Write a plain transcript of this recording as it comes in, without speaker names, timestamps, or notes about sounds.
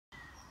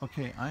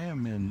Okay, I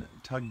am in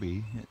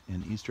Tugby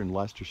in eastern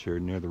Leicestershire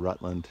near the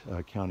Rutland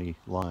County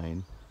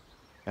line,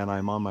 and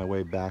I'm on my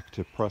way back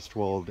to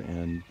Prestwold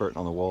and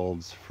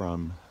Burton-on-the-Wolds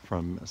from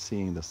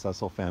seeing the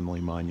Cecil family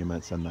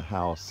monuments and the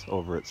house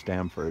over at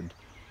Stamford,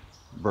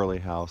 Burley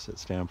House at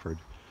Stamford.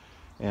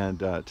 And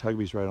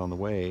Tugby's right on the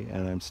way,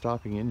 and I'm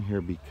stopping in here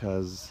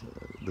because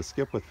the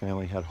Skipwith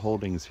family had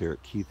holdings here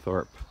at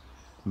Keythorpe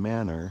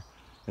Manor,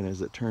 and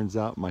as it turns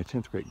out, my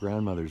 10th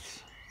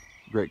great-grandmother's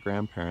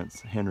great-grandparents,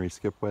 Henry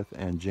Skipwith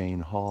and Jane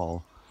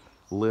Hall,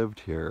 lived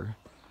here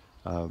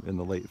in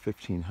the late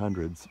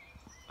 1500s.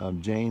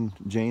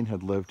 Jane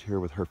had lived here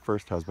with her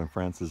first husband,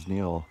 Francis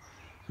Neal,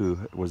 who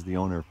was the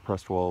owner of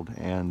Prestwold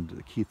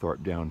and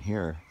Keythorpe down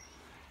here.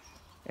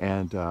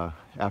 And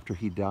after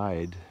he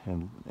died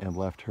and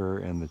left her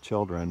and the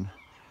children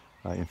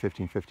in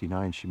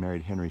 1559, she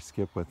married Henry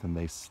Skipwith, and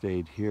they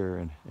stayed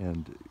here,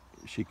 and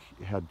she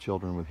had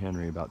children with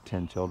Henry, about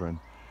 10 children,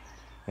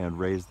 and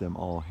raised them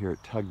all here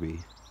at Tugby.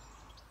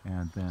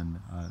 And then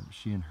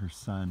she and her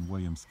son,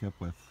 William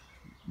Skipwith,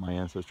 my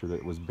ancestor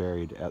that was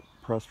buried at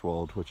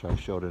Prestwold, which I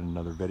showed in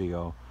another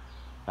video,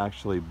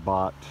 actually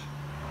bought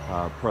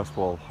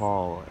Prestwold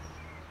Hall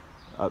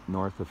up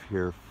north of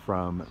here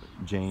from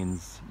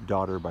Jane's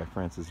daughter by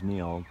Francis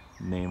Neal,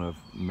 name of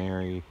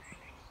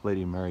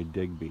Lady Mary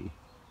Digby,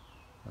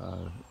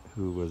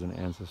 who was an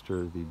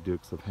ancestor of the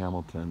Dukes of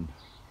Hamilton,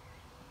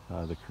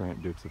 the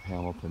current Dukes of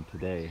Hamilton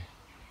today.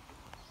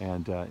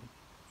 And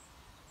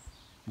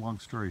long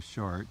story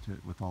short,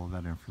 with all of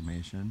that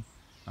information,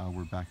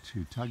 we're back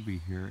to Tugby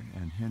here,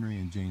 and Henry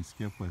and Jane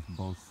Skipwith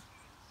both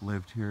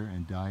lived here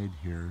and died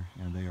here,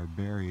 and they are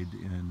buried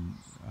in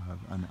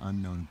an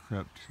unknown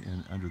crypt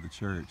under the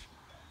church.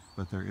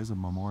 But there is a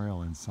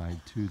memorial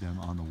inside to them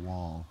on the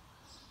wall.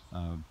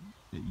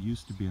 It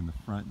used to be in the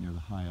front near the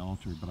high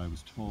altar, but I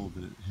was told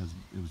that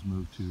it was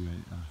moved to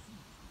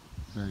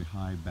a very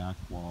high back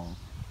wall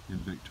in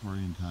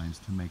Victorian times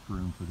to make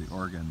room for the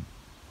organ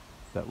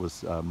that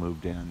was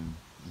moved in and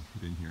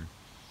put in here.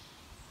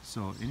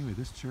 So anyway,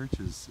 this church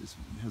has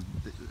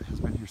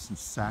been here since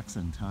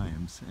Saxon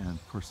times, and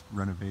of course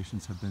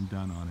renovations have been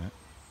done on it.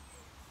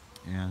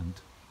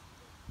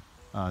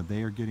 And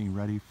they are getting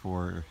ready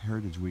for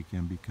Heritage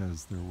Weekend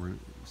because there were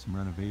some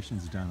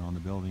renovations done on the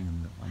building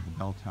and on the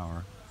bell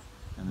tower,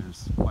 and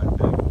there's quite a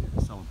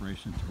big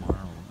celebration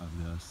tomorrow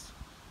of this.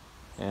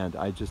 And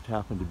I just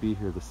happened to be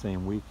here the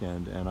same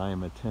weekend, and I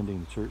am attending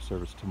the church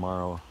service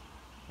tomorrow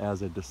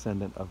as a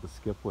descendant of the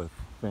Skipwith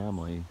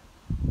family.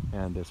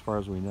 And as far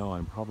as we know,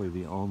 I'm probably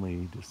the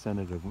only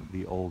descendant of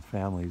the old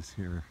families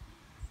here.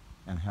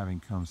 And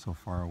having come so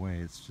far away,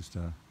 it's just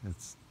a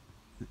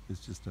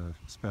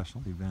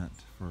special event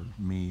for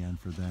me and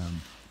for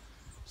them.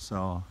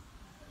 So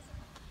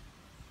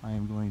I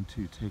am going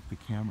to take the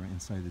camera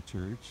inside the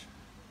church.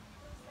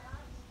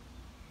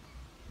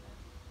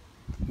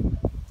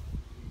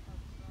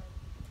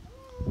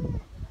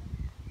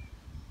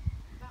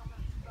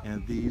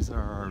 And these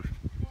are our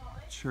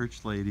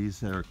church ladies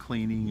that are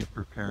cleaning and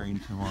preparing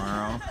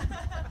tomorrow.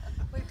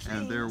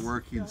 And they're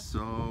working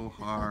so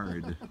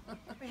hard.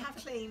 We have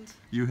cleaned.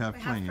 You have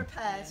we cleaned. We have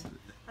prepared.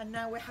 And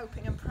now we're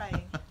hoping and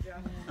praying.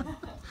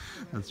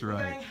 That's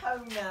right. We're going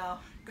home now.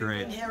 Great.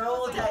 We've been here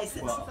all day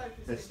since... Well,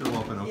 it's still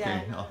open,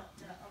 okay. Yeah.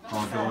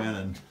 I'll go in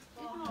and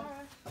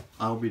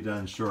I'll be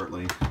done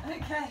shortly.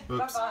 Okay,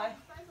 oops. bye-bye.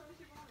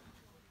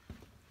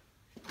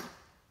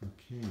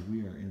 Okay,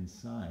 we are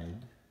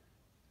inside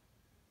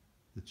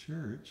the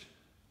church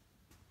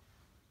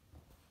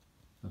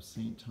of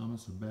St.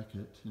 Thomas of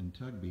Becket in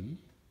Tugby,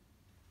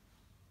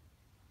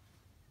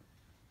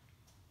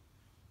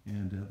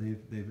 and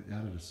they've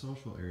added a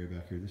social area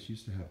back here. This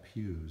used to have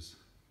pews,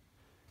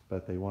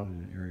 but they wanted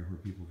an area where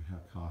people could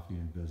have coffee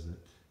and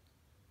visit.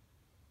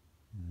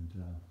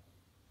 And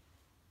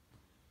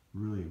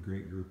really a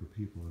great group of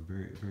people, are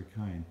very, very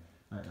kind.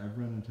 I've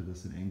run into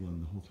this in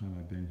England the whole time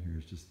I've been here.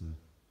 It's just the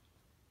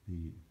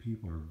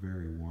people are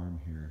very warm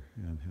here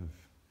and have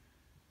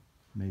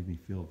made me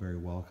feel very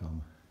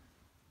welcome.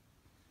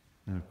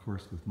 And of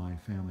course, with my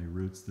family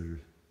roots that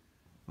are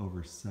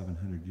over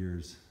 700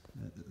 years,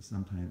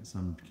 sometimes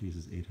some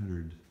cases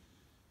 800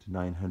 to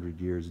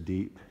 900 years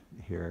deep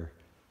here,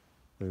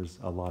 there's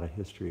a lot of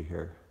history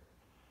here.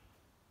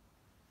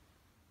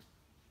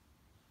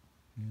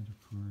 And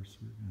of course,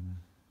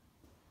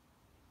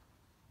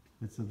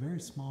 it's a very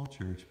small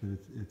church, but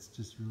it's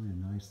just really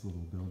a nice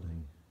little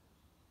building.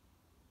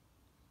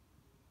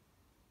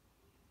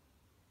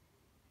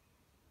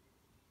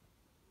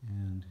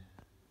 And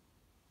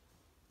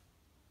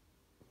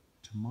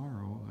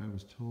tomorrow, I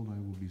was told I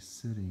will be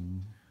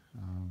sitting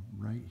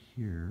right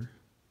here,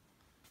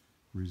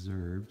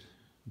 reserved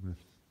with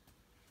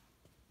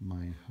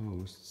my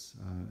hosts.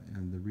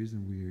 And the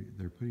reason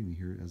they're putting me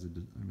here,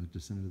 I'm a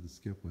descendant of the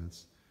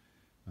Skipwiths,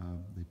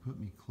 they put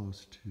me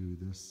close to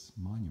this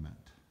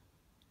monument,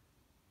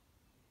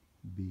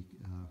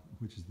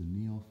 which is the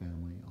Neal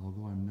family.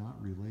 Although I'm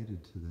not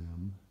related to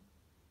them,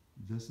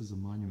 this is a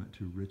monument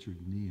to Richard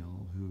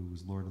Neal, who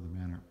was Lord of the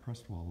Manor at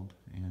Prestwold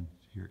and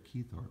here at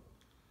Keythorpe.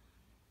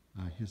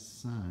 His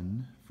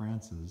son,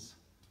 Francis,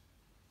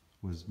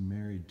 was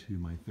married to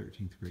my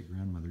 13th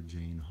great-grandmother,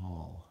 Jane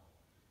Hall,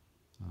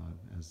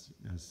 as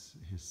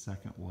his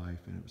second wife,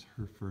 and it was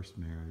her first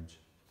marriage.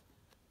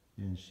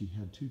 And she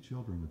had 2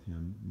 children with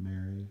him,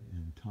 Mary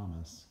and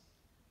Thomas.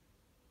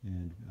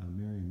 And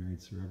Mary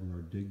married Sir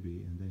Everard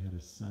Digby, and they had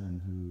a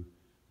son who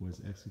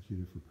was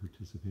executed for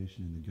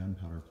participation in the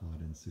Gunpowder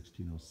Plot in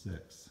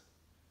 1606.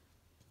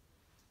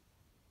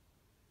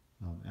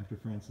 After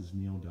Frances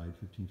Neal died,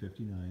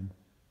 1559,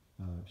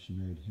 she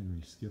married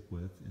Henry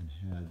Skipwith and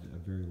had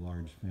a very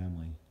large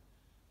family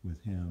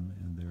with him,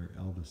 and their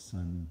eldest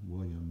son,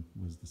 William,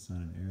 was the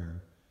son and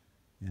heir,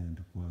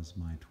 and was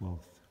my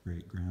 12th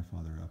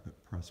great-grandfather up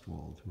at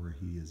Prestwold, where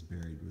he is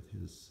buried with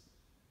his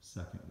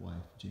second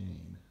wife,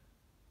 Jane.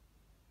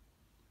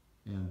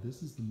 And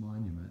this is the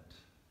monument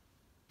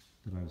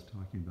that I was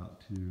talking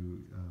about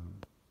to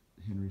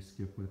Henry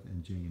Skipwith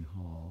and Jane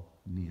Hall,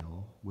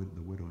 Neal,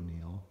 the widow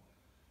Neal.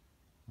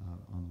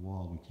 On the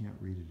wall, we can't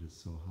read it,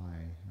 it's so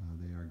high.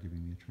 They are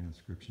giving me a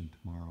transcription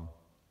tomorrow.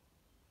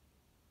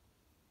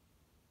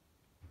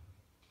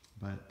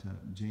 But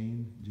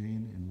Jane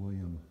and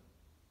William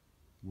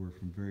were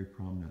from very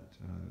prominent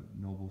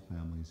noble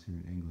families here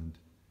in England.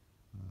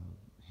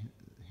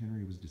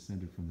 Henry was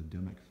descended from the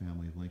Dimmock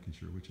family of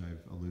Lincolnshire, which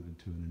I've alluded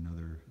to in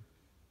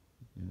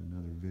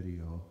another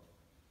video.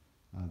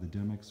 The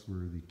Dimmocks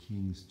were the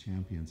King's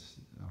Champions,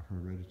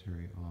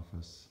 hereditary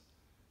office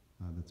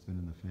that's been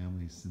in the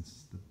family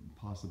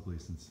possibly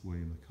since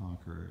William the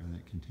Conqueror, and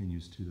it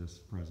continues to this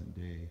present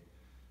day.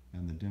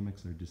 And the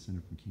Dimmocks are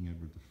descended from King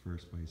Edward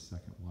I by his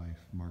second wife,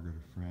 Margaret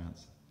of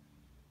France.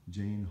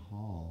 Jane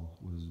Hall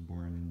was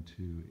born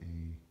into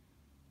a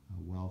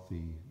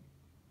wealthy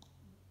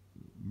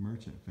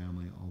merchant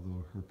family,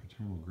 although her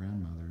paternal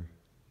grandmother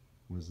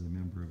was a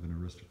member of an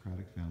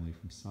aristocratic family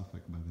from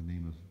Suffolk by the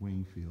name of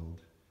Wingfield,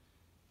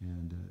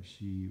 and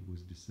she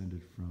was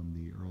descended from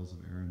the Earls of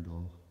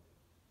Arundel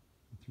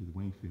through the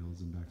Wingfields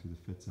and back through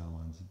the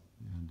Fitzalans,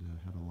 and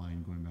had a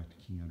line going back to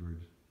King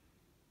Edward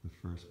I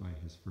by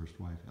his first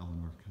wife,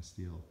 Eleanor of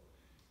Castile.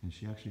 And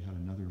she actually had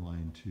another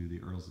line to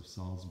the Earls of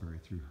Salisbury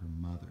through her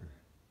mother.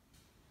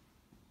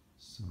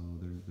 So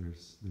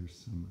there's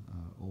some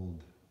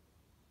old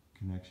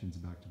connections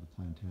back to the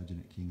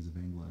Plantagenet Kings of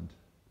England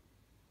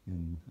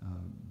in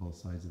both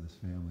sides of this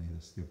family,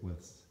 the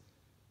Skipwiths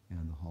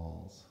and the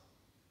Halls.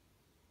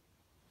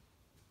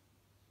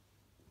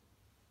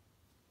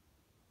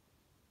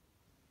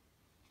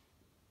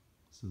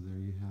 So there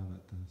you have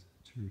it, the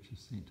Church of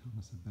St.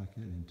 Thomas of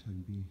Becket in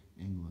Tugby,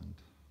 England.